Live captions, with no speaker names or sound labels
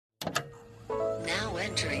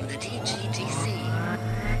entering the DGDC.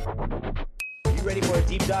 You ready for a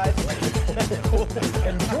deep dive?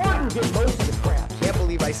 And Jordan did most of the crap. Can't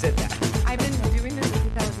believe I said that. I've been doing this since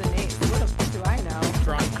 2008. So what the fuck do I know?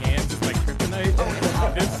 Drawing hands is like kryptonite.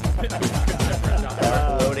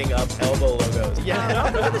 Loading up elbow logos.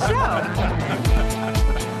 Welcome to the show.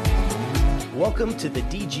 Welcome to the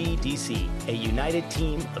DGDC, a united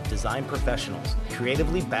team of design professionals,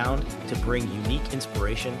 creatively bound to bring unique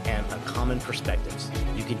inspiration and a common perspectives.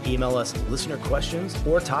 You can email us listener questions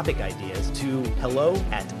or topic ideas to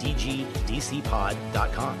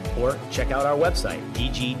hello@dgdcpod.com or check out our website,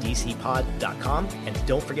 dgdcpod.com, and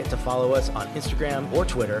don't forget to follow us on Instagram or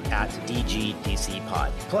Twitter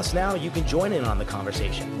 @dgdcpod. Plus now you can join in on the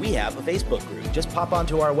conversation. We have a Facebook group. Just pop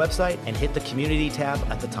onto our website and hit the community tab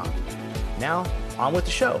at the top. Now, on with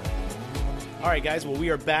the show. All right, guys. Well, we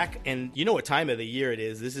are back, and you know what time of the year it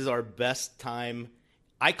is. This is our best time.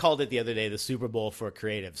 I called it the other day the Super Bowl for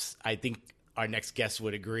creatives. I think our next guest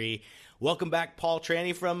would agree. Welcome back, Paul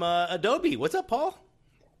Trani from Adobe. What's up, Paul?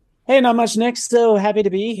 Hey, not much, Nick. So happy to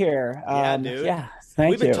be here. Yeah, dude. Yeah, thank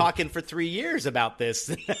you. We've been talking for 3 years about this.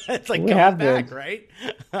 It's like We coming have back, been. right?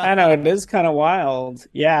 I know, it is kind of wild.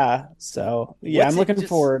 Yeah, so yeah, What's I'm it looking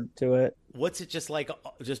forward to it. What's it just like,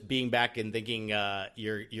 just being back and thinking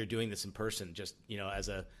you're doing this in person? Just as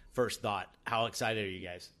a first thought, how excited are you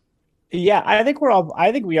guys? Yeah, I think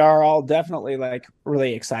we are all definitely like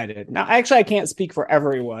really excited. Now, actually, I can't speak for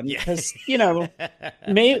everyone because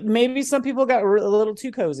maybe some people got a little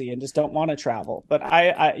too cozy and just don't want to travel. But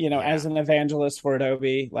I as an evangelist for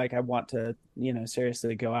Adobe, like I want to,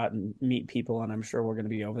 seriously go out and meet people, and I'm sure we're going to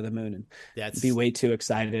be over the moon and be way too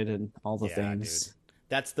excited and all the things. Dude.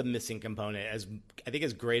 That's the missing component. As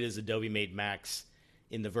great as Adobe made Max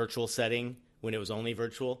in the virtual setting when it was only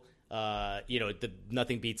virtual,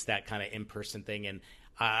 nothing beats that kind of in-person thing. And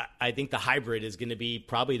I think the hybrid is going to be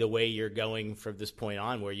probably the way you're going from this point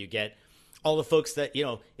on, where you get all the folks that,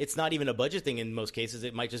 it's not even a budget thing in most cases.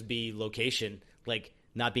 It might just be location, like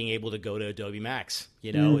not being able to go to Adobe Max,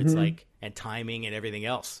 it's like, and timing and everything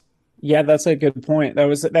else. Yeah, that's a good point. That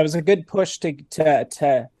was a good push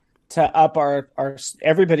to up our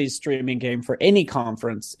everybody's streaming game for any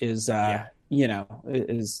conference is I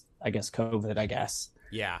guess COVID, I guess.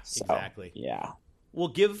 Yeah, so, exactly. Yeah.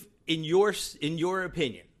 Well, in your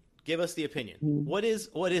opinion, give us the opinion. What is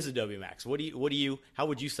Adobe Max? How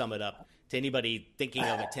would you sum it up to anybody thinking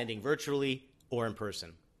of attending virtually or in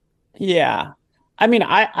person? Yeah. I mean,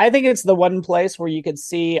 I think it's the one place where you could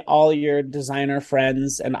see all your designer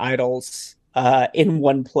friends and idols in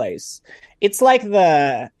one place. It's like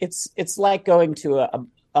it's like going to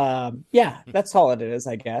that's all it is,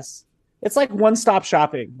 I guess. It's like one-stop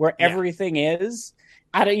shopping where everything is.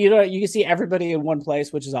 You can see everybody in one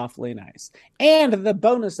place, which is awfully nice. And the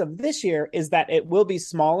bonus of this year is that it will be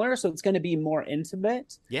smaller, so it's going to be more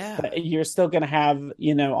intimate. Yeah. But you're still going to have,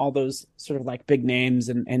 all those sort of like big names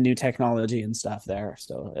and new technology and stuff there.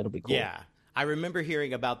 So it'll be cool. Yeah. I remember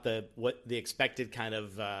hearing about the expected kind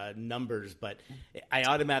of numbers, but I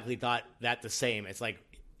automatically thought that the same. It's like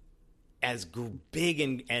as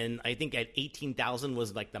big and I think at 18,000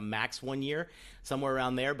 was like the max one year, somewhere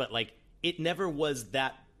around there. But like it never was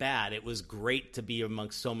that bad. It was great to be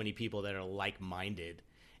amongst so many people that are like-minded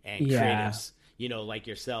and creatives, like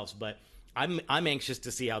yourselves. But I'm anxious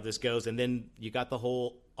to see how this goes. And then you got the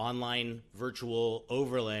whole online virtual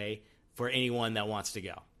overlay for anyone that wants to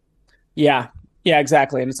go. Yeah,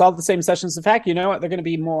 exactly. And it's all the same sessions. In fact, you know what? They're going to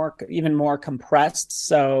be even more compressed.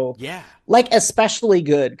 So especially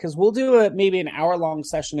good because we'll do maybe an hour-long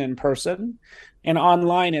session in person, and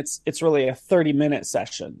online it's really a 30-minute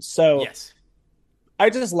session. So I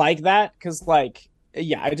just like that because I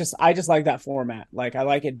just like that format. Like I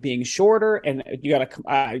like it being shorter, and you got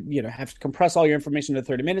to have to compress all your information to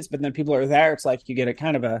 30 minutes. But then people are there. It's like you get a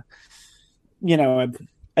kind of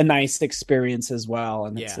a nice experience as well,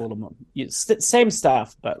 and it's a little more same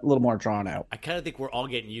stuff but a little more drawn out. I kind of think we're all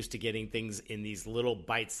getting used to getting things in these little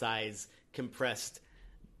bite-sized compressed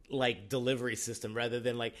like delivery system rather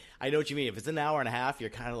than like, I know what you mean. If it's an hour and a half, you're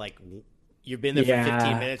kind of like, you've been there for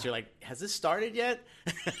 15 minutes, you're like, has this started yet?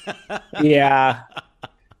 Yeah.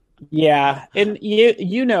 And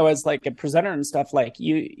as like a presenter and stuff, like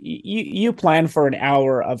you plan for an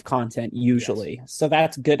hour of content usually. Yes. So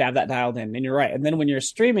that's good to have that dialed in. And you're right. And then when you're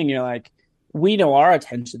streaming, you're like, we know our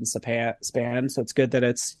attention span. So it's good that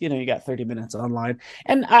it's, you got 30 minutes online.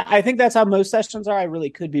 And I think that's how most sessions are. I really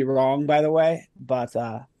could be wrong, by the way, but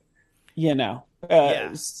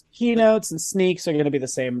keynotes and sneaks are going to be the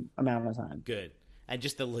same amount of time. Good. And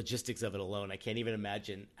just the logistics of it alone, I can't even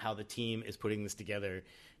imagine how the team is putting this together,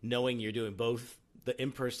 knowing you're doing both the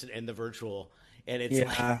in-person and the virtual, and it's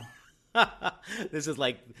Yeah. like this is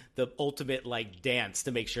like the ultimate like dance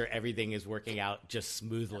to make sure everything is working out just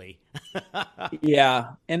smoothly.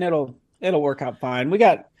 Yeah, and it'll work out fine.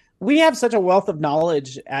 We have such a wealth of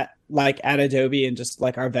knowledge at Adobe and just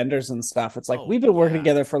like our vendors and stuff. It's like Oh, we've been working yeah.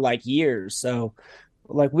 together for like years, so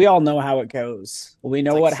like we all know how it goes. We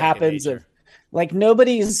know like what second happens if nature. like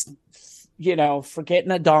nobody's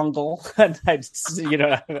forgetting a dongle.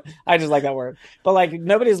 I just like that word. But like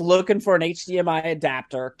nobody's looking for an HDMI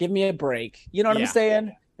adapter. Give me a break. You know what I'm Yeah.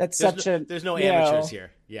 saying? That's There's no amateurs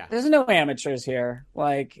here. Yeah. there's no amateurs here.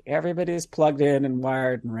 Like everybody's plugged in and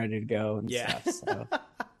wired and ready to go and Yeah. stuff.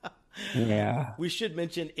 So yeah. We should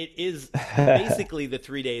mention it is basically the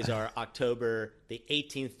 3 days are October the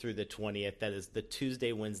 18th through the 20th. That is the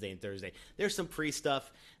Tuesday, Wednesday, and Thursday. There's some pre stuff.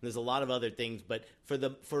 And there's a lot of other things, but for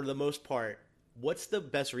the most part, what's the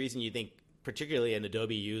best reason you think, particularly an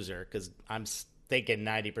Adobe user, because I'm thinking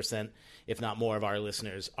 90%, if not more, of our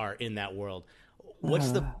listeners are in that world. What's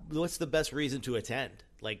the best reason to attend?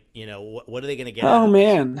 Like, what are they going to get out Oh of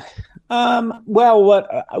this? man. Well,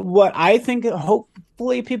 what I think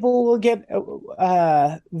hopefully people will get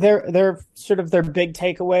their sort of their big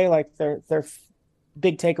takeaway, like their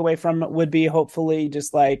big takeaway from it would be hopefully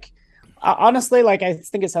just like honestly, like I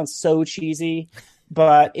think it sounds so cheesy,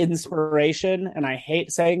 but inspiration, and I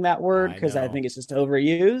hate saying that word I because I know. think it's just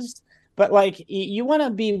overused. But like you want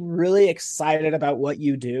to be really excited about what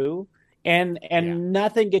you do, and Yeah.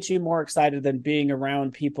 nothing gets you more excited than being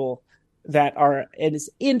around people that are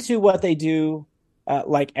into what they do,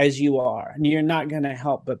 like as you are, and you're not going to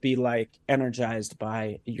help but be like energized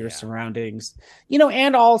by your Yeah. surroundings,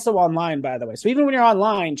 and also online, by the way. So even when you're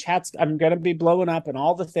online, chats, I'm going to be blowing up and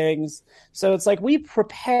all the things. So it's like we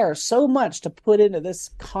prepare so much to put into this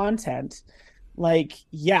content. Like,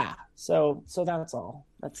 yeah. So that's all.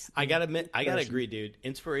 I gotta admit, I gotta agree, dude.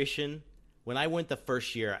 Inspiration. When I went the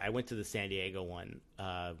first year, I went to the San Diego one,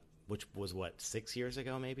 which was 6 years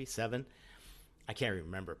ago, maybe 7. I can't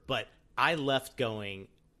remember, but I left going,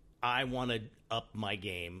 I want to up my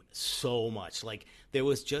game so much. Like there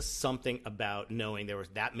was just something about knowing there was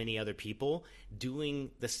that many other people doing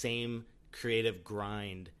the same creative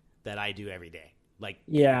grind that I do every day. Like,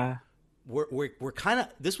 Yeah. we're kind of,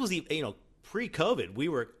 this was,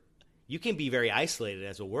 pre-COVID, you can be very isolated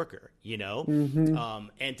as a worker, Mhm.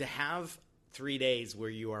 and to have 3 days where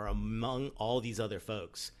you are among all these other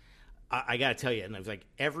folks, I got to tell you, and I was like,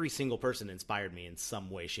 every single person inspired me in some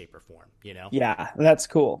way, shape, or form, Yeah, that's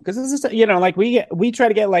cool. Because this is, like we try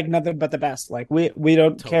to get like nothing but the best. Like we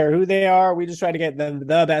don't care Totally. who they are. We just try to get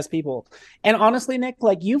the best people. And honestly, Nick,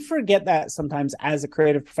 like you forget that sometimes as a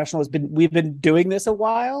creative professional we've been doing this a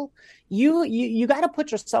while. You got to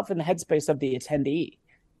put yourself in the headspace of the attendee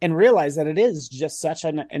and realize that it is just such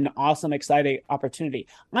an awesome, exciting opportunity.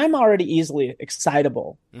 I'm already easily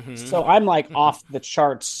excitable, so I'm like off the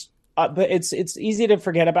charts. But it's easy to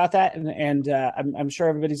forget about that, and I'm sure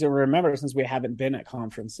everybody's gonna remember since we haven't been at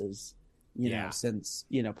conferences, Yeah. since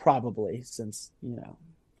probably since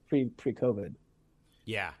pre-COVID.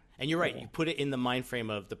 Yeah. And you're right. Yeah. You put it in the mind frame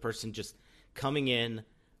of the person just coming in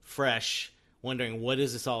fresh, wondering what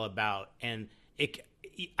is this all about. And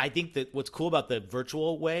I think that what's cool about the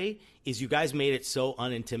virtual way is you guys made it so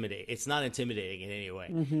unintimidating. It's not intimidating in any way.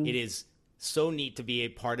 Mhm. It is so neat to be a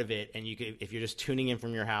part of it. And if you're just tuning in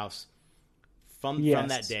from your house from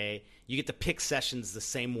that day, you get to pick sessions the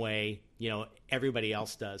same way, everybody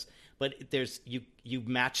else does. But you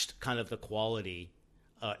matched kind of the quality,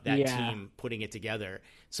 that Yeah. team putting it together.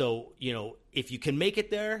 So, if you can make it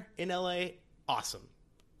there in LA, awesome.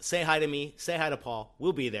 Say hi to me. Say hi to Paul.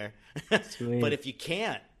 We'll be there. Sweet. But if you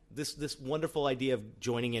can't, this wonderful idea of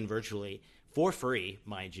joining in virtually for free,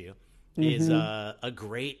 mind you, is a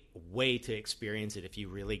great way to experience it. If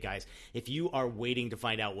you are waiting to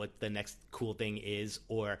find out what the next cool thing is,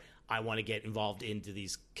 or I want to get involved into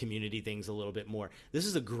these community things a little bit more, this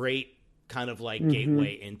is a great kind of like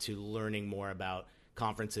gateway into learning more about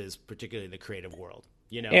conferences, particularly in the creative world.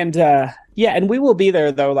 And and we will be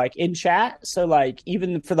there though, like in chat. So like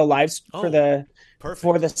even for the lives Oh, for the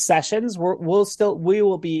perfect. sessions, we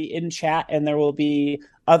will be in chat, and there will be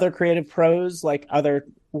other creative pros,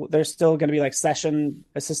 there's still going to be like session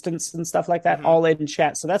assistants and stuff like that, all in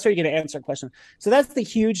chat. So that's where you're going to answer a question. So that's the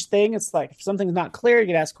huge thing. It's like if something's not clear, you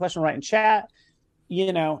can ask a question right in chat.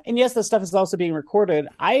 And yes, the stuff is also being recorded.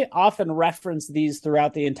 I often reference these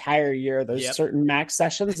throughout the entire year. There's certain Max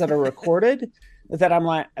sessions that are recorded that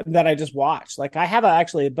I just watch. Like I have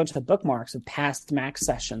actually a bunch of bookmarks of past Max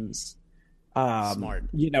sessions, Smart.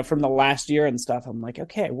 from the last year and stuff. I'm like,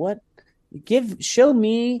 okay, show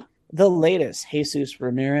me the latest Jesus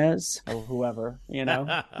Ramirez or whoever,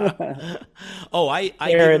 Oh, I give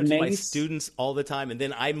Aaron them to my Mace. students all the time, and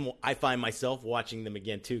then I find myself watching them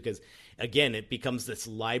again too, because again, it becomes this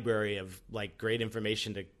library of like great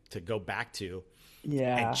information to go back to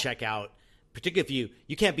Yeah. and check out. Particularly if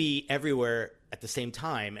you can't be everywhere at the same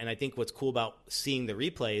time, and I think what's cool about seeing the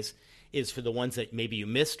replays is for the ones that maybe you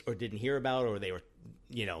missed or didn't hear about, or they were,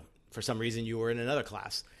 for some reason you were in another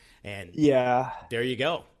class, and Yeah. there you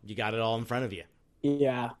go, you got it all in front of you.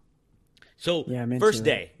 Yeah. So Yeah, I'm into first it.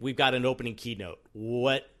 day, we've got an opening keynote.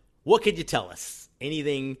 What could you tell us?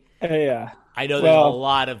 Anything? Yeah. I know there's a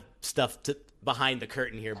lot of stuff behind the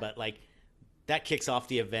curtain here, but like that kicks off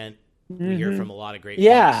the event. We hear from a lot of great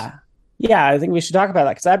Yeah. folks. Yeah, I think we should talk about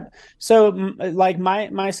that because like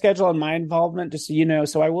my schedule and my involvement, just so you know,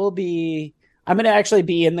 so I'm going to actually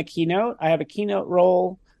be in the keynote. I have a keynote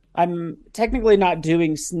role. I'm technically not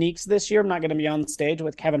doing sneaks this year. I'm not going to be on stage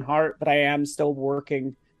with Kevin Hart, but I am still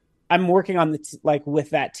working. I'm working on with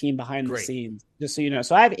that team behind the scenes, just so you know.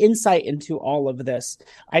 So I have insight into all of this.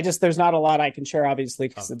 There's not a lot I can share, obviously,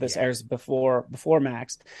 because this airs before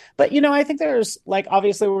Max. But, I think there's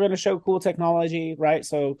obviously we're going to show cool technology, right?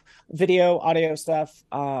 So video, audio stuff,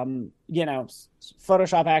 Photoshop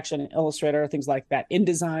Action, Illustrator, things like that,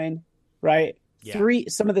 InDesign, right? Yeah.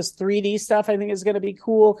 Some of this 3D stuff I think is going to be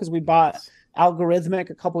cool because we bought Algorithmic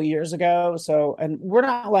a couple years ago. So, and we're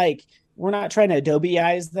not trying to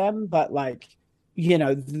Adobe-ize them, but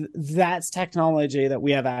that's technology that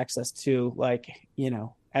we have access to,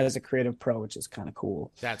 as a creative pro, which is kind of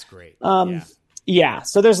cool. That's great. Yeah.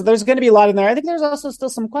 So there's going to be a lot in there. I think there's also still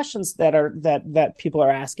some questions that people are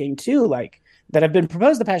asking too, that have been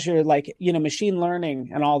proposed the past year, machine learning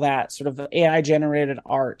and all that sort of AI generated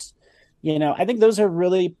art. I think those are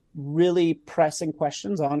really, really pressing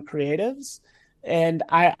questions on creatives. And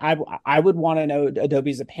I would want to know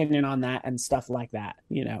Adobe's opinion on that and stuff like that,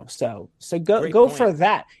 so go for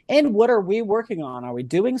that. And what are we working on? Are we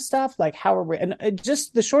doing stuff? How are we? And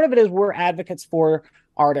just the short of it is we're advocates for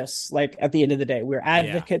artists. At the end of the day, we're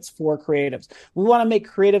advocates for creatives. We want to make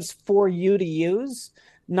creatives for you to use,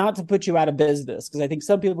 not to put you out of business. Because I think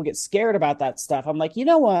some people get scared about that stuff. I'm like, you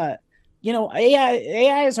know what?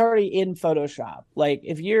 AI is already in Photoshop.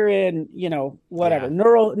 If you're in,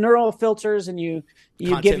 neural filters and you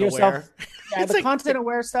give yourself the content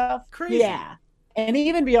aware stuff. Crazy. Yeah. And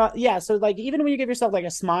even beyond, so even when you give yourself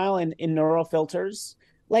a smile in neural filters,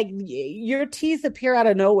 your teeth appear out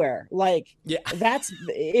of nowhere.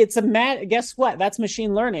 It's guess what? That's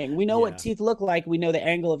machine learning. We know what teeth look like. We know the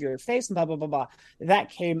angle of your face and blah, blah, blah, blah.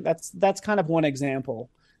 That's kind of one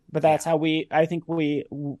example. But that's how I think we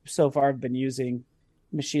so far have been using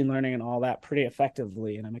machine learning and all that pretty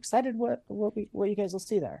effectively. And I'm excited what you guys will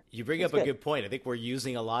see there. You bring up a good point. I think we're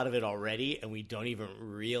using a lot of it already and we don't even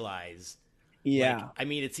realize. Yeah.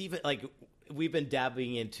 It's even we've been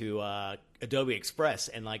dabbling into Adobe Express,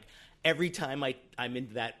 and every time I'm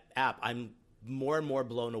into that app, I'm more and more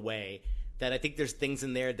blown away that I think there's things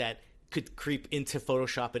in there that could creep into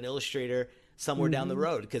Photoshop and Illustrator somewhere down the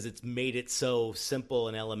road, because it's made it so simple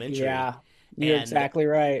and elementary. Yeah, you're exactly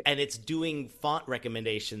right. And it's doing font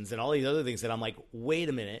recommendations and all these other things that I'm like, wait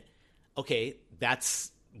a minute. Okay,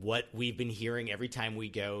 that's what we've been hearing every time we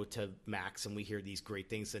go to Max and we hear these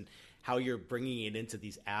great things, and how you're bringing it into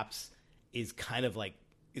these apps is kind of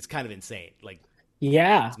it's kind of insane.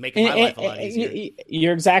 It's making my life a lot easier.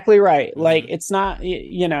 You're exactly right. It's not,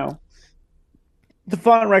 the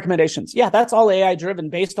font recommendations. Yeah, that's all AI driven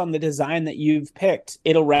based on the design that you've picked.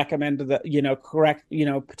 It'll recommend the, correct,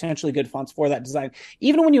 potentially good fonts for that design.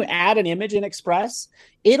 Even when you add an image in Express,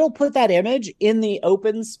 it'll put that image in the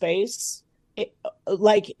open space. It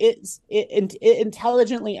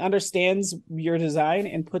intelligently understands your design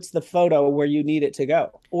and puts the photo where you need it to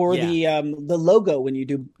go, or the logo when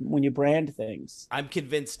you brand things. I'm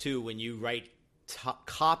convinced too, when you write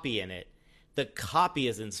copy in it, the copy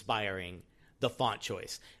is inspiring the font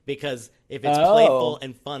choice, because if it's playful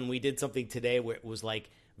and fun, we did something today where it was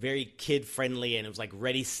very kid friendly and it was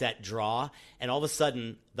ready, set, draw, and all of a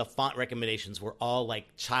sudden the font recommendations were all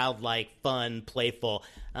childlike, fun, playful.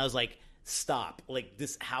 And I was like, stop,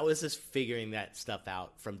 this, how is this figuring that stuff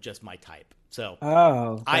out from just my type? So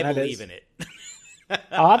I believe in it.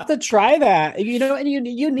 I'll have to try that. And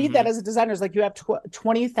you need that as a designer. It's you have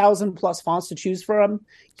 20,000 plus fonts to choose from.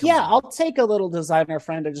 I'll take a little designer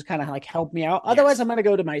friend to just kind of help me out. Otherwise, I'm going to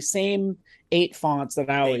go to my same 8 fonts that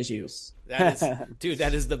I always use.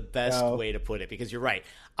 That is the best way to put it, because you're right.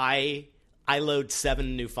 I load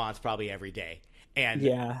 7 new fonts probably every day. And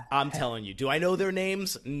Yeah. I'm telling you, do I know their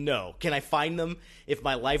names? No. Can I find them if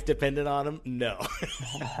my life depended on them? No.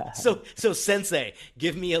 So Sensei,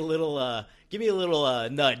 give me a little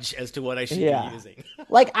nudge as to what I should be using.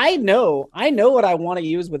 Like I know what I want to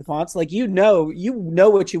use with fonts. Like you know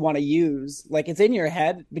what you want to use. Like it's in your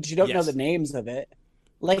head, but you don't know the names of it.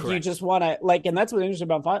 Like Correct. you just want to like, and that's what's interesting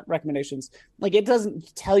about font recommendations. Like it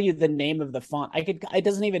doesn't tell you the name of the font. It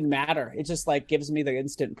doesn't even matter. It just like gives me the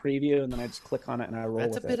instant preview, and then I just click on it and I roll with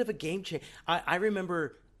it. That's a bit of a game changer. I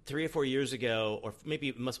remember 3 or 4 years ago, or maybe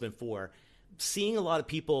it must have been 4, seeing a lot of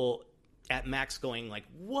people at Max going like,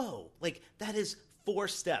 whoa, like that is 4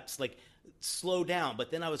 steps, like slow down.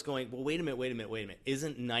 But then I was going, well, wait a minute.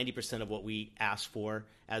 Isn't 90% of what we ask for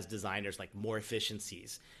as designers like more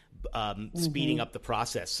efficiencies, speeding up the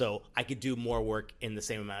process so I could do more work in the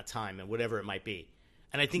same amount of time and whatever it might be.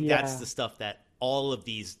 And I think that's the stuff that all of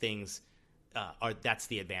these things that's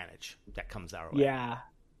the advantage that comes our way. Yeah.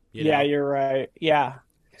 You know? Yeah, you're right. Yeah.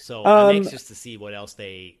 So I'm anxious to see what else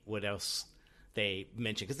they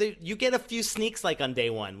mention, because you get a few sneaks like on day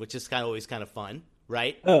one, which is always kind of fun,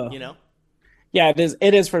 right? Oh. You know? Yeah,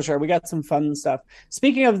 it is for sure. We got some fun stuff.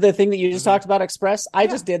 Speaking of the thing that you just talked about, Express, I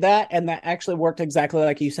just did that, and that actually worked exactly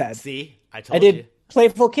like you said. See, I I did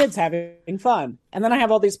playful kids having fun, and then I have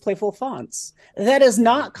all these playful fonts. That is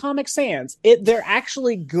not Comic Sans. They're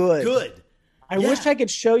actually good. Good. I wish I could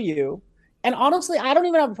show you. And honestly, I don't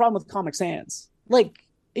even have a problem with Comic Sans. Like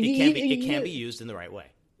it can be used in the right way.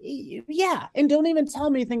 Yeah, and don't even tell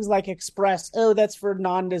me things like Express. Oh, that's for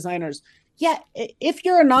non-designers. Yeah, if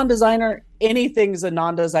you're a non-designer, anything's a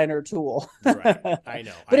non-designer tool. Right. I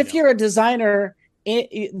know. But if you're a designer,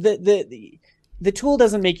 the tool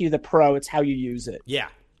doesn't make you the pro. It's how you use it. Yeah.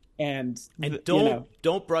 And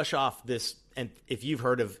don't brush off this. And if you've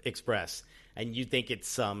heard of Express and you think it's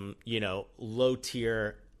some low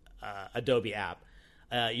tier Adobe app,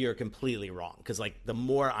 you're completely wrong. Because like the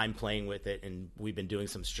more I'm playing with it, and we've been doing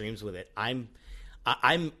some streams with it, I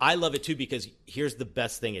love it too, because here's the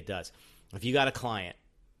best thing it does. If you got a client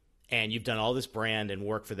and you've done all this brand and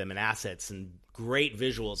work for them and assets and great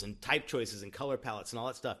visuals and type choices and color palettes and all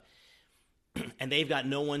that stuff, and they've got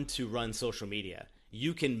no one to run social media,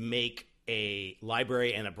 you can make a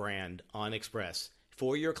library and a brand on Express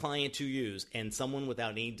for your client to use, and someone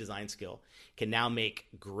without any design skill can now make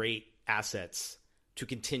great assets to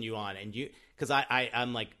continue on. And because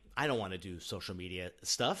I'm like, I don't want to do social media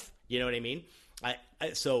stuff. You know what I mean?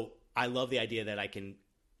 So I love the idea that I can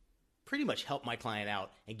pretty much help my client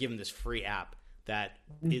out and give them this free app that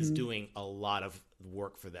is doing a lot of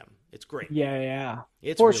work for them. It's great. Yeah.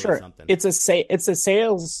 It's for really sure. something. It's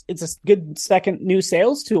a good second new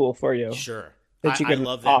sales tool for you. Sure. That you can I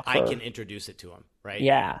love that offer. I can introduce it to them, right?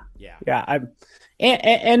 Yeah. Yeah.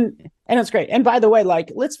 And it's great. And by the way,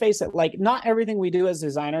 like, let's face it, like, not everything we do as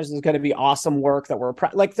designers is going to be awesome work that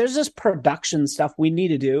like, there's just production stuff we need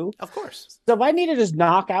to do. Of course. So if I need to just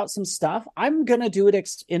knock out some stuff, I'm going to do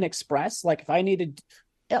it in Express. Like if I needed,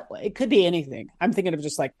 it could be anything. I'm thinking of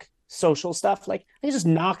just like social stuff. Like I can just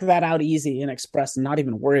knock that out easy in Express and not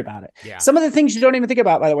even worry about it. Yeah. Some of the things you don't even think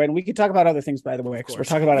about, by the way, and we could talk about other things, by the way, because we're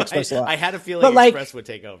talking about Express a lot. I had a feeling But, like, Express would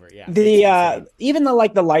take over. Yeah. Even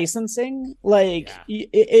the licensing, like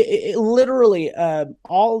it literally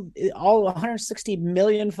all 160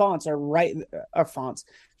 million fonts are fonts.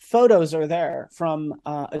 Photos are there from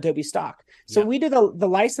Adobe stock. So we do the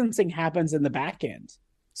licensing happens in the back end.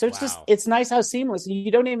 So it's nice how seamless. You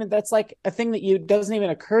don't even, that's like a thing that doesn't even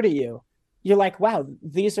occur to you. You're like, wow,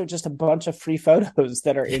 these are just a bunch of free photos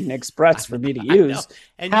that are in Express for me to use.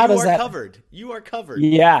 And you are covered. You are covered.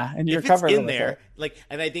 Yeah, and you're covered in there.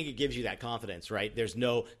 And I think it gives you that confidence, right? There's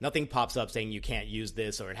nothing pops up saying you can't use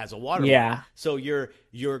this or it has a watermark. Yeah. So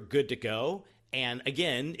you're good to go. And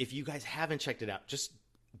again, if you guys haven't checked it out, just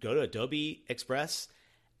go to Adobe Express.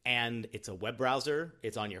 And it's a web browser.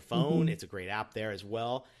 It's on your phone. It's a great app there as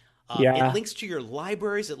well. It links to your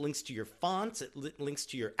libraries. It links to your fonts. It links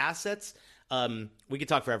to your assets. We could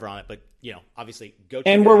talk forever on it, but obviously go.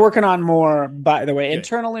 And we're working on more, by the way. Good.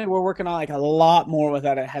 Internally, we're working on like a lot more with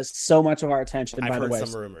that. It has so much of our attention. I've by the way, heard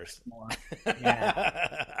some rumors.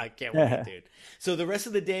 I can't wait, dude. So the rest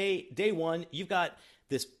of the day one, you've got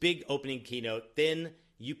this big opening keynote. Then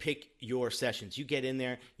you pick your sessions. You get in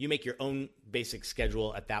there. You make your own basic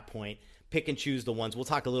schedule at that point. Pick and choose the ones. We'll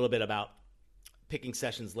talk a little bit about picking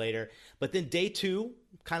sessions later. But then day two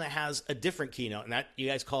kind of has a different keynote, and that you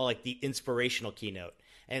guys call like the inspirational keynote.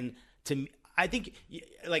 And to me, I think,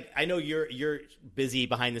 like, I know you're busy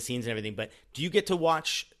behind the scenes and everything, but do you get to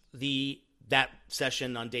watch that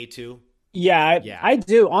session on day two? Yeah, Yeah. I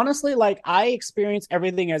do. Honestly, like I experience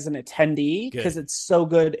everything as an attendee because Good. it's so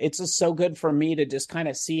good. It's just so good for me to just kind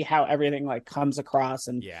of see how everything like comes across.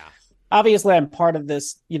 And Yeah. obviously I'm part of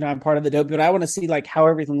this, I'm part of the dope, but I want to see like how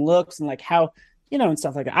everything looks and like how, and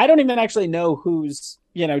stuff like that. I don't even actually know who's,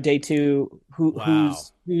 day two, Wow.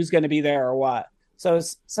 who's going to be there or what. So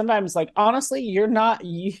sometimes like, honestly,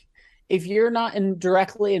 if you're not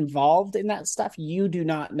directly involved in that stuff, you do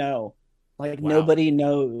not know. Like Wow. nobody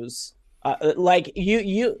knows. Like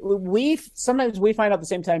we sometimes we find out the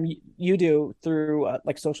same time you do through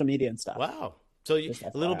like social media and stuff. Wow. So Just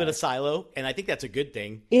a little bit FYI. of silo, and I think that's a good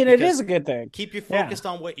thing And it is because a good thing. keep you Yeah. focused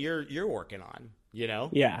on what you're working on.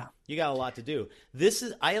 Yeah. You got a lot to do. This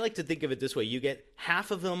is I like to think of it this way. You get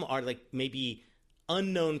half of them are like maybe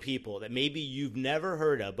unknown people that maybe you've never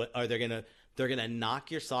heard of, but they're gonna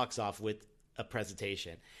knock your socks off with a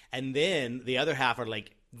presentation, and then the other half are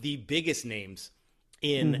like the biggest names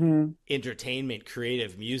in entertainment,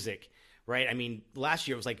 creative music, right? I mean, last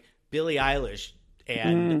year it was like Billie Eilish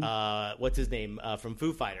and what's his name from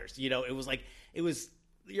Foo Fighters. You're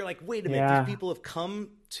like, wait a minute, Yeah. these people have come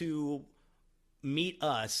to meet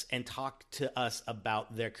us and talk to us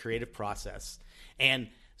about their creative process. And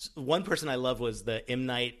one person I love was the M.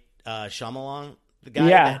 Night Shyamalan, the guy.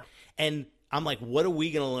 Yeah. And I'm like, what are we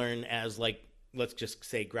going to learn as like, let's just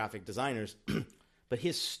say graphic designers? But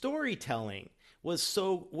his storytelling was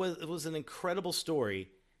an incredible story.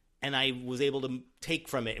 And I was able to take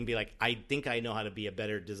from it and be like, I think I know how to be a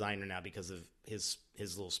better designer now because of his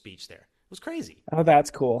little speech there. It was crazy. Oh, that's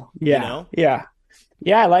cool. Yeah. You know? Yeah.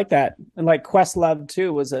 Yeah, I like that. And like Questlove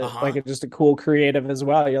too was just a cool creative as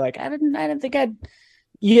well. You're like, I didn't think I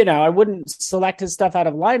wouldn't select his stuff out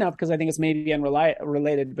of lineup because I think it's maybe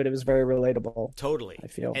unrelated, but it was very relatable. Totally. I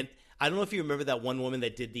feel. And I don't know if you remember that one woman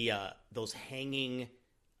that did the those hanging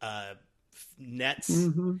nets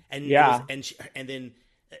and Yeah. and then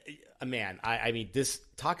man, I mean this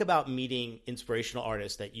talk about meeting inspirational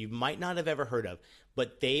artists that you might not have ever heard of,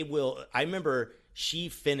 but they will. I remember she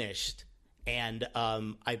finished. And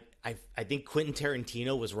I think Quentin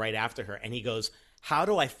Tarantino was right after her, and he goes, "How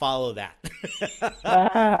do I follow that?"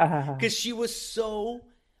 Because she was so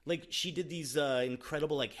like she did these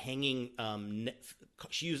incredible like hanging.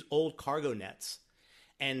 She used old cargo nets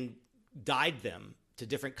and dyed them to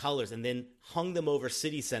different colors, and then hung them over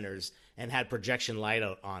city centers and had projection light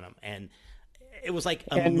out on them, and it was like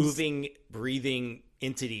a moving, breathing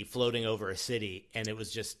entity floating over a city, and it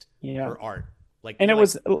was just her art.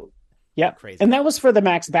 Yeah, crazy. And that was for the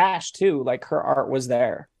Max Bash too. Like her art was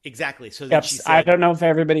there. Exactly. So then she said, I don't know if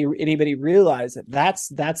anybody realized it. That's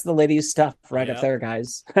the lady's stuff right up there,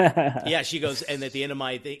 guys. Yeah, she goes, and at the end of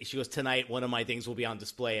my thing, she goes, tonight one of my things will be on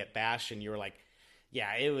display at Bash, and you were like,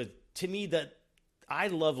 yeah, it was to me that I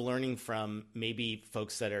love learning from maybe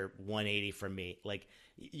folks that are 180 from me. Like,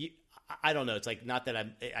 I don't know. It's like not that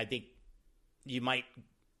I think you might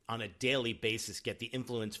on a daily basis get the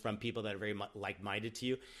influence from people that are very like-minded to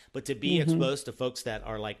you, but to be exposed to folks that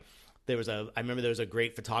are like, I remember there was a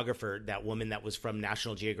great photographer, that woman that was from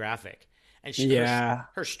National Geographic, and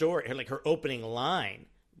her story, her opening line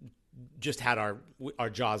just had our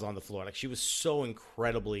jaws on the floor. Like she was so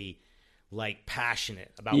incredibly like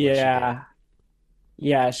passionate about what she did.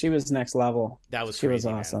 Yeah, she was next level. That was she crazy,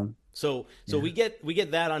 was awesome. Man. So we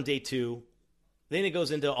get that on day 2. Then it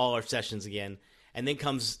goes into all our sessions again. And then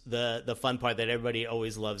comes the fun part that everybody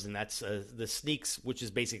always loves, and that's the sneaks, which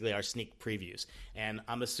is basically our sneak previews. And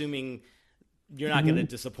I'm assuming you're not going to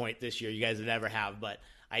disappoint this year. You guys never have, but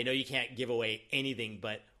I know you can't give away anything.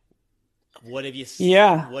 But what have you?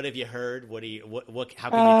 What have you heard? How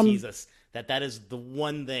can you tease us that is the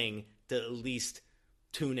one thing to at least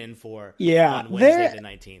tune in for on Wednesday the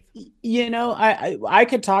 19th. I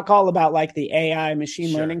could talk all about like the AI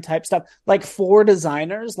machine learning type stuff, like for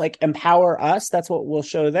designers, like empower us. That's what we'll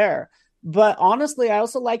show there. But honestly, I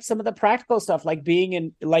also like some of the practical stuff, like being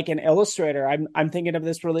in like an illustrator. I'm thinking of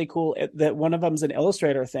this really cool that one of them's an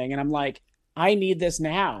illustrator thing, and I'm like, I need this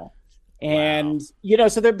now. And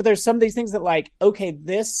so there's some of these things that like, okay,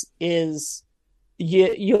 this is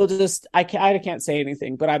you'll just I can't say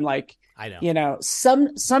anything, but I'm like, I know.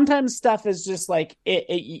 Sometimes stuff is just like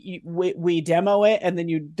we demo it and then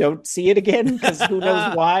you don't see it again because who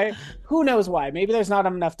knows why? Who knows why? Maybe there's not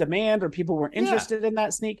enough demand or people weren't interested in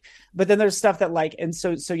that sneak. But then there's stuff that like, and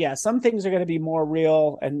so yeah, some things are going to be more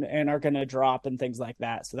real and are going to drop and things like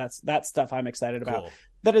that. So that's stuff I'm excited about.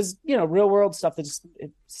 That is, real world stuff that just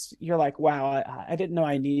you're like, wow, I didn't know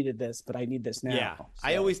I needed this, but I need this now. Yeah, so.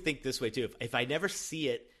 I always think this way too. If I never see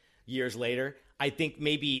it years later, I think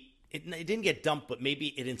maybe it didn't get dumped, but maybe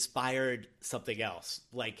it inspired something else.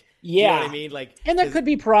 Like, yeah, you know what I mean? Like, and there could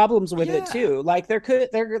be problems with it Yeah. too. Like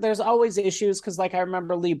there's always issues because like I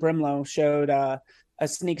remember Lee Brimlow showed a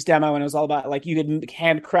Sneaks demo and it was all about like you could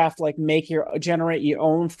handcraft like generate your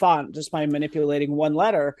own font just by manipulating one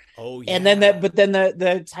letter. oh yeah, And then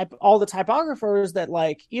all the typographers that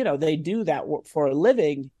like they do that work for a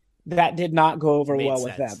living, that did not go over Made well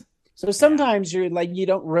with sense. them. So sometimes you're like, you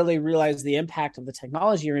don't really realize the impact of the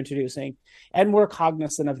technology you're introducing, and we're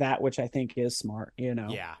cognizant of that, which I think is smart.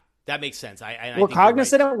 Yeah, that makes sense. I we're think you're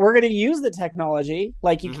cognizant right. of we're going to use the technology.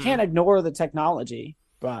 Like you Mhm. can't ignore the technology,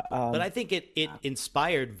 but But I think it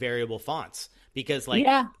inspired variable fonts because like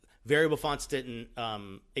yeah, variable fonts didn't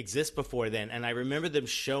exist before then, and I remember them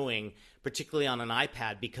showing, particularly on an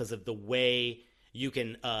iPad, because of the way you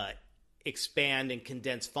can expand and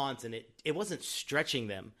condense fonts, and it wasn't stretching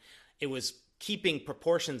them. It was keeping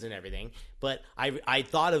proportions and everything, but I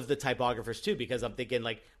thought of the typographers too because I'm thinking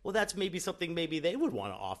like, well, that's maybe something maybe they would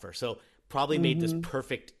want to offer. So probably made this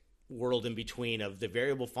perfect world in between of the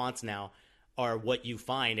variable fonts now are what you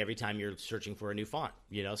find every time you're searching for a new font.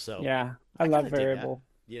 So yeah, I love kinda dig that, variable.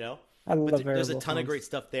 I But love there's a variable ton of fonts. great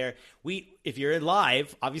stuff there. If you're in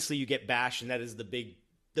live, obviously you get Bash, and that is the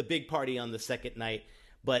big party on the second night.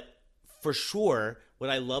 But for sure, what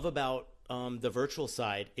I love about the virtual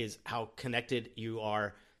side is how connected you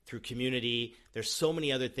are through community. There's so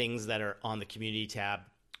many other things that are on the community tab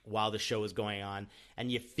while the show is going on, and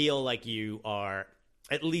you feel like you are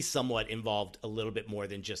at least somewhat involved a little bit more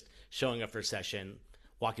than just showing up for a session,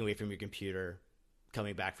 walking away from your computer,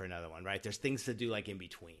 coming back for another one, right? There's things to do like in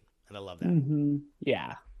between, and I love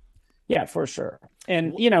that. Yeah, for sure.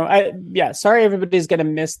 And sorry everybody's gonna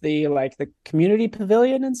miss the community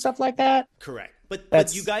pavilion and stuff like that. Correct. But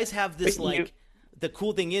That's- you guys have this but you- the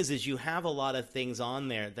cool thing is you have a lot of things on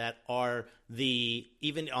there that are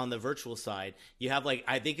even on the virtual side. You have like,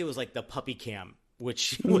 I think it was like the puppy cam,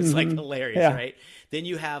 which was like hilarious, Yeah. right? Then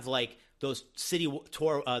you have like those city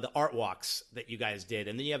tour, the art walks that you guys did.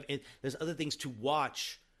 And then there's other things to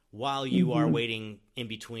watch while you are waiting in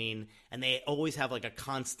between. And they always have like a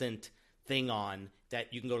constant thing on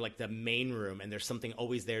that you can go to like the main room, and there's something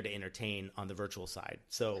always there to entertain on the virtual side.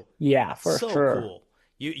 So Yeah, for so sure. cool.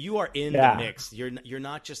 You are in Yeah. the mix. You're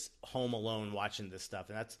not just home alone watching this stuff,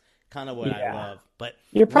 and that's kind of what I Yeah. love. But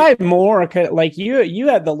You're probably more like you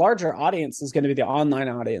had the larger audience is going to be the online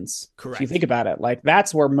audience. Correct. If you think about it, like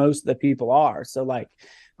that's where most of the people are. So like,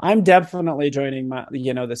 I'm definitely joining my in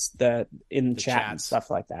chat and chats. stuff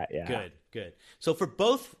like that. Yeah. Good. So for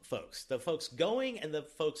both folks, the folks going and the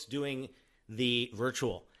folks doing the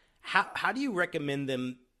virtual, how do you recommend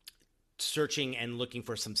them searching and looking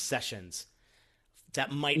for some sessions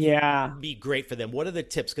that might be great for them? What are the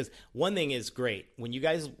tips? Because one thing is great when you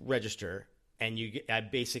guys register and you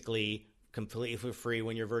get basically completely for free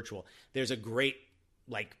when you're virtual. There's a great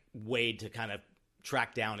like way to kind of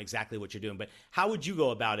track down exactly what you're doing. But how would you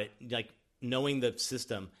go about it? Like knowing the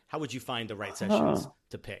system, how would you find the right sessions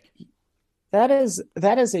to pick? That is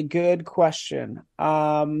a good question.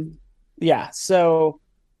 So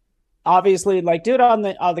obviously like do it on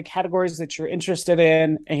the categories that you're interested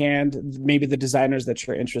in and maybe the designers that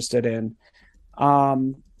you're interested in.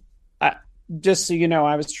 Just so you know,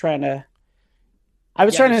 I was trying to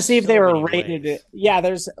see if so they were many rated.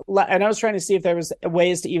 ways. And I was trying to see if there was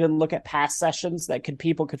ways to even look at past sessions that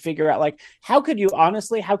people could figure out, like, how could you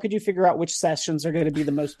figure out which sessions are going to be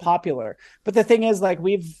the most popular? But the thing is, like,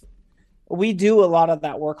 we do a lot of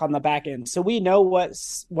that work on the back end. So we know what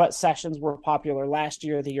sessions were popular last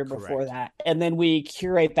year, the year before that. And then we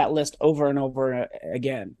curate that list over and over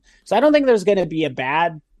again. So I don't think there's going to be a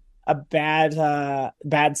bad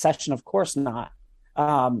session. Of course not.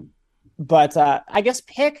 But I guess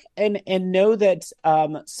pick and know that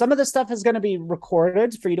some of the stuff is going to be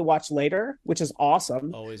recorded for you to watch later, which is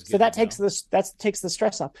awesome. Always good so that to know. takes the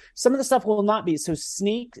stress off. Some of the stuff will not be. So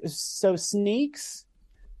sneaks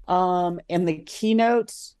and the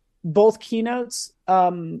keynotes, both keynotes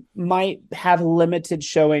might have limited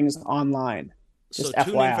showings online. Just so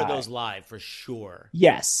tune FYI. in for those live for sure.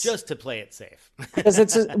 Yes, Just to play it safe.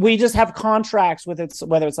 because we just have contracts with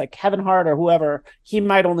whether it's like Kevin Hart or whoever. He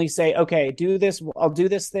might only say, okay, do this, I'll do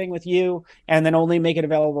this thing with you, and then only make it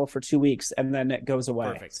available for 2 weeks, and then it goes away.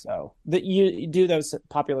 Perfect. So that you do those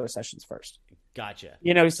popular sessions first. Gotcha.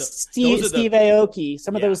 So Steve Aoki,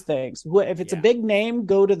 some of Yeah. those things. If it's a big name,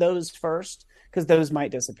 go to those first, because those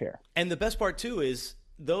might disappear. And the best part too is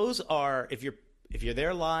those are, if you're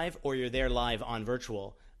there live or you're there live on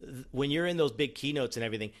virtual, when you're in those big keynotes and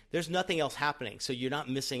everything, there's nothing else happening. So you're not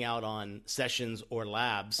missing out on sessions or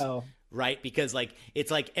labs, right? Because like,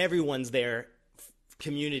 it's like everyone's there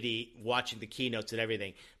community watching the keynotes and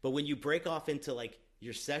everything. But when you break off into like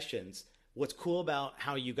your sessions, what's cool about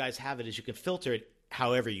how you guys have it is you can filter it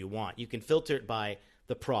however you want. You can filter it by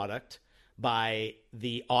the product, by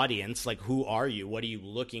the audience, like who are you? What are you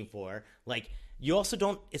looking for? Like you also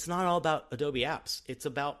don't, it's not all about Adobe apps. It's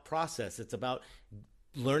about process. It's about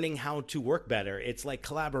learning how to work better. It's like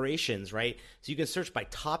collaborations, right? So you can search by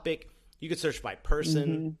topic, you can search by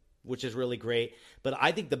person, which is really great. But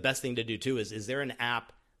I think the best thing to do too is there an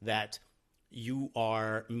app that you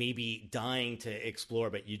are maybe dying to explore,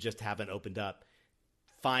 but you just haven't opened up?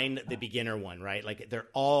 Find the beginner one, right? Like they're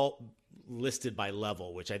all listed by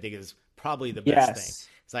level, which I think is probably the best thing.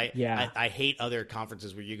 So I hate other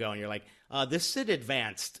conferences where you go and you're like, this is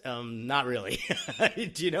advanced. Not really.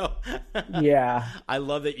 Do you know? Yeah. I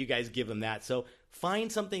love that you guys give them that. So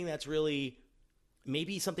find something that's really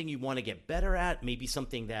maybe something you want to get better at, maybe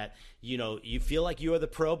something that, you know, you feel like you are the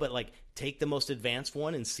pro, but like take the most advanced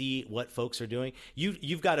one and see what folks are doing.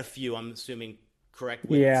 You've got a few, I'm assuming, correct?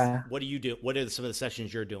 Yeah. What do you do? What are some of the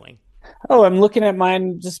sessions you're doing? Oh, I'm looking at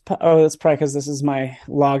mine. That's probably because this is my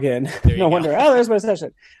login. No wonder. Oh, there's my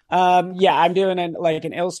session. Yeah, I'm doing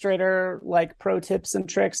an Illustrator, like pro tips and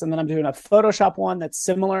tricks, and then I'm doing a Photoshop one that's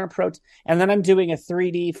similar and then I'm doing a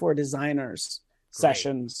 3D for designers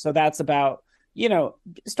session. So that's about, you know,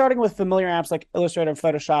 starting with familiar apps like Illustrator and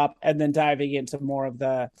Photoshop, and then diving into more of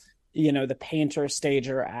the, you know, the Painter,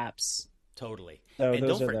 Stager apps. Totally. So and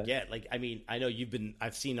don't forget, like, I mean, I know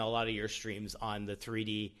I've seen a lot of your streams on the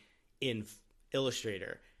 3D in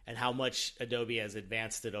Illustrator and how much Adobe has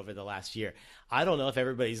advanced it over the last year. I don't know if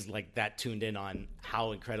everybody's like that tuned in on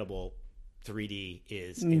how incredible 3D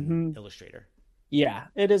is in Illustrator. Yeah,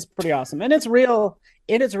 it is pretty awesome. And it's real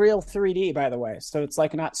 3D, by the way. So it's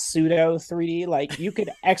like not pseudo 3D. Like you could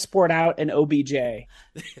export out an OBJ.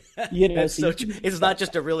 You know, it's not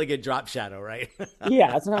just a really good drop shadow, right?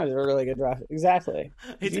 Yeah, it's not a really good drop. Exactly.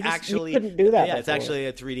 You couldn't do that. Yeah, before. It's actually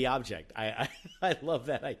a 3D object. I love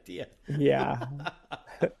that idea. Yeah.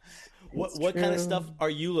 What kind of stuff are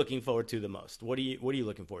you looking forward to the most? What are you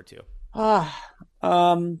looking forward to?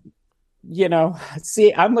 You know,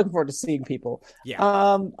 I'm looking forward to seeing people. Yeah.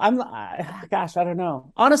 I don't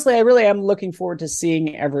know. Honestly, I really am looking forward to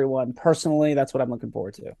seeing everyone. Personally, that's what I'm looking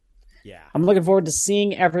forward to. Yeah. I'm looking forward to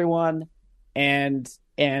seeing everyone, and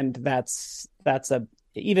that's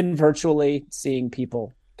even virtually seeing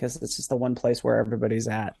people, because it's just the one place where everybody's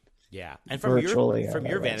at. Yeah. And from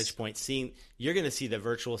your vantage point, you're going to see the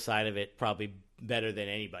virtual side of it probably better than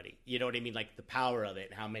anybody. You know what I mean? Like the power of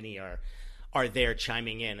it, and how many are there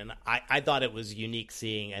chiming in. And I thought it was unique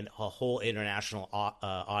seeing a whole international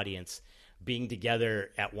audience being together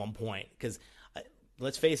at one point, because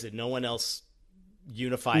let's face it, no one else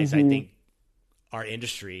unifies, I think, our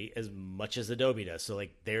industry as much as Adobe does. So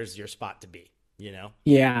like, there's your spot to be, you know?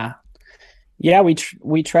 Yeah.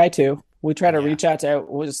 We try to reach out to,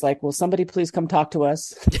 we're just like, will somebody please come talk to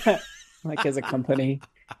us? Like as a company,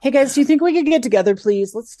 hey guys, do you think we could get together,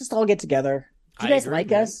 please? Let's just all get together. Do you guys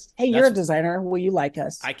like us? Hey, you're a designer. Will you like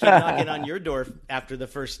us? I came knocking on your door after the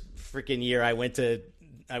first freaking year I went to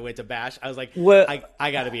Bash. I was like,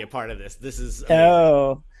 I got to be a part of this. This is amazing.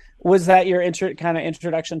 Oh, was that your kind of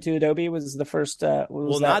introduction to Adobe? Was the first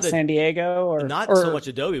San Diego or so much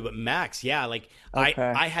Adobe, but Max? Yeah, like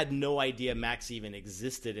I had no idea Max even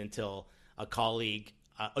existed until a colleague.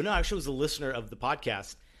 Actually, it was a listener of the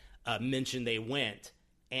podcast mentioned they went.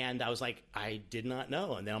 And I was like, I did not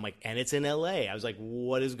know. And then I'm like, and it's in LA. I was like,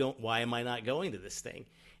 why am I not going to this thing?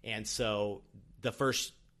 And so the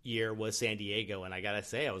first year was San Diego. And I got to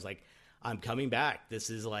say, I was like, I'm coming back. This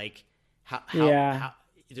is like, how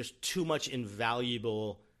there's too much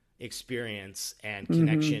invaluable experience and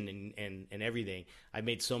connection and everything. I've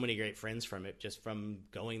made so many great friends from it, just from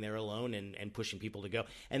going there alone and pushing people to go.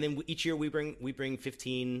 And then each year we bring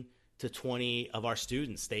 15 to 20 of our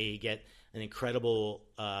students. They get an incredible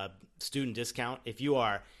student discount. If you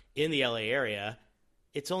are in the LA area,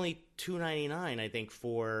 it's only $299, I think,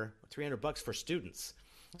 for $300 for students.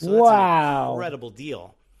 So that's an incredible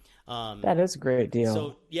deal. That is a great deal.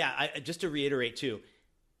 So yeah, just to reiterate too,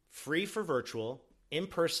 free for virtual, in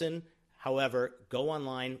person. However, go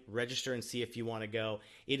online, register, and see if you want to go.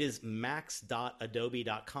 It is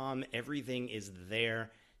max.adobe.com. Everything is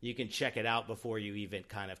there. You can check it out before you even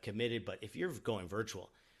kind of committed. But if you're going virtual,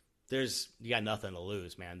 you got nothing to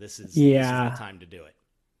lose, man. This is the time to do it.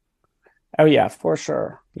 Oh yeah, for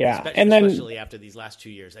sure. Yeah. Especially after these last 2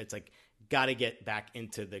 years, it's like, got to get back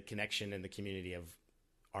into the connection and the community of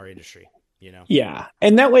our industry. Yeah.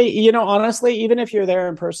 And that way, honestly, even if you're there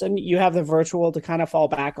in person, you have the virtual to kind of fall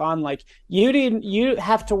back on. Like you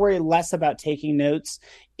have to worry less about taking notes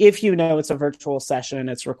if it's a virtual session and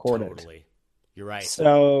it's recorded. Totally. You're right.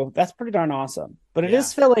 So that's pretty darn awesome. But it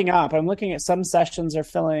is filling up. I'm looking at some sessions are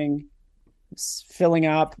filling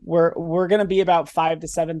up. We're going to be about 5,000 to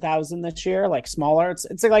 7,000 this year, like smaller.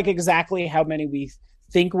 It's like exactly how many we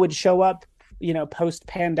think would show up, post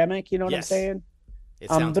pandemic. You know what I'm saying?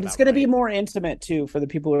 But it's going to be more intimate too for the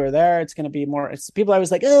people who are there. It's going to be more. It's people I was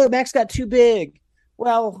like, oh, Max got too big.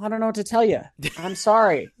 Well, I don't know what to tell you. I'm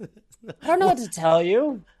sorry. I don't know what to tell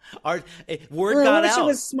you. Word got out. It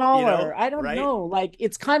was smaller. I don't know. Like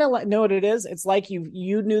it's kind of like what it is. It's like you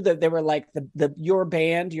knew that they were like your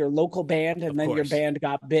band, your local band, and then your band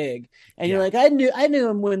got big, and you're like, I knew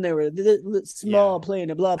them when they were small, playing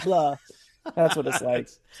a blah blah. That's what it's like.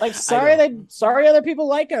 Like sorry other people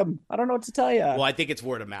like them. I don't know what to tell you. Well, I think it's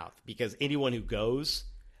word of mouth because anyone who goes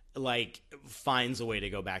finds a way to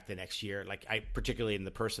go back the next year. Like particularly in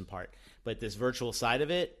the person part, but this virtual side of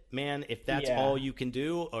it, man, if that's all you can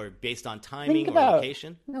do or based on timing or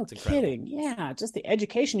location, no it's incredible. Kidding. Yeah. Just the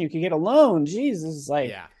education you can get alone. Jesus,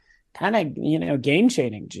 kind of game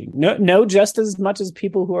changing. No, just as much as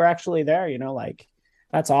people who are actually there,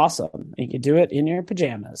 that's awesome. You can do it in your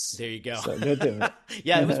pajamas. There you go. So go do it.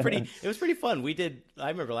 Yeah, it was pretty fun. I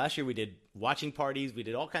remember last year we did watching parties. We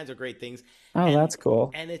did all kinds of great things. Oh, that's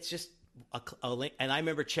cool. And it's just a link. And I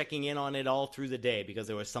remember checking in on it all through the day because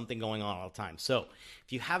there was something going on all the time. So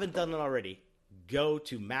if you haven't done it already, go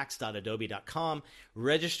to max.adobe.com,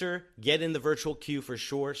 register, get in the virtual queue for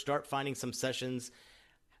sure, start finding some sessions.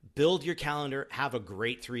 Build your calendar. Have a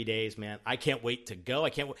great 3 days, man. I can't wait to go.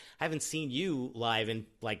 I haven't seen you live in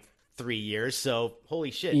like 3 years, so holy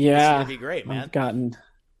shit. Yeah, this is gonna be great, man.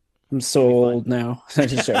 I'm so old now. I'm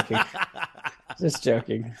just joking. Just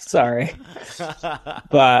joking. Sorry,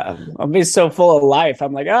 but I'll be so full of life.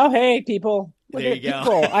 I'm like, oh hey, people. Look there at you go.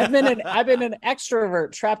 people. I've been an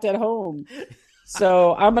extrovert trapped at home,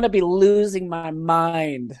 so I'm gonna be losing my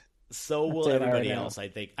mind. So will everybody else, I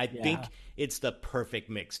think. I think it's the perfect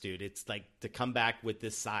mix, dude. It's like to come back with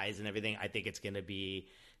this size and everything. I think it's going to be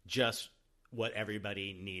just what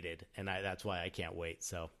everybody needed. And that's why I can't wait.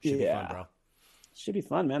 So should be fun, bro. Should be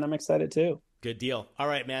fun, man. I'm excited too. Good deal. All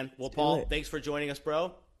right, man. Well, Paul, thanks for joining us,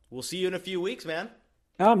 bro. We'll see you in a few weeks, man.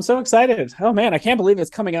 Oh, I'm so excited. Oh man, I can't believe it's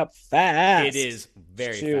coming up fast. It is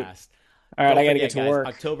very fast. All right, I got to get to work.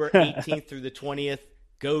 October 18th through the 20th.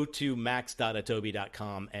 Go to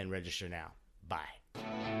max.adobe.com and register now. Bye.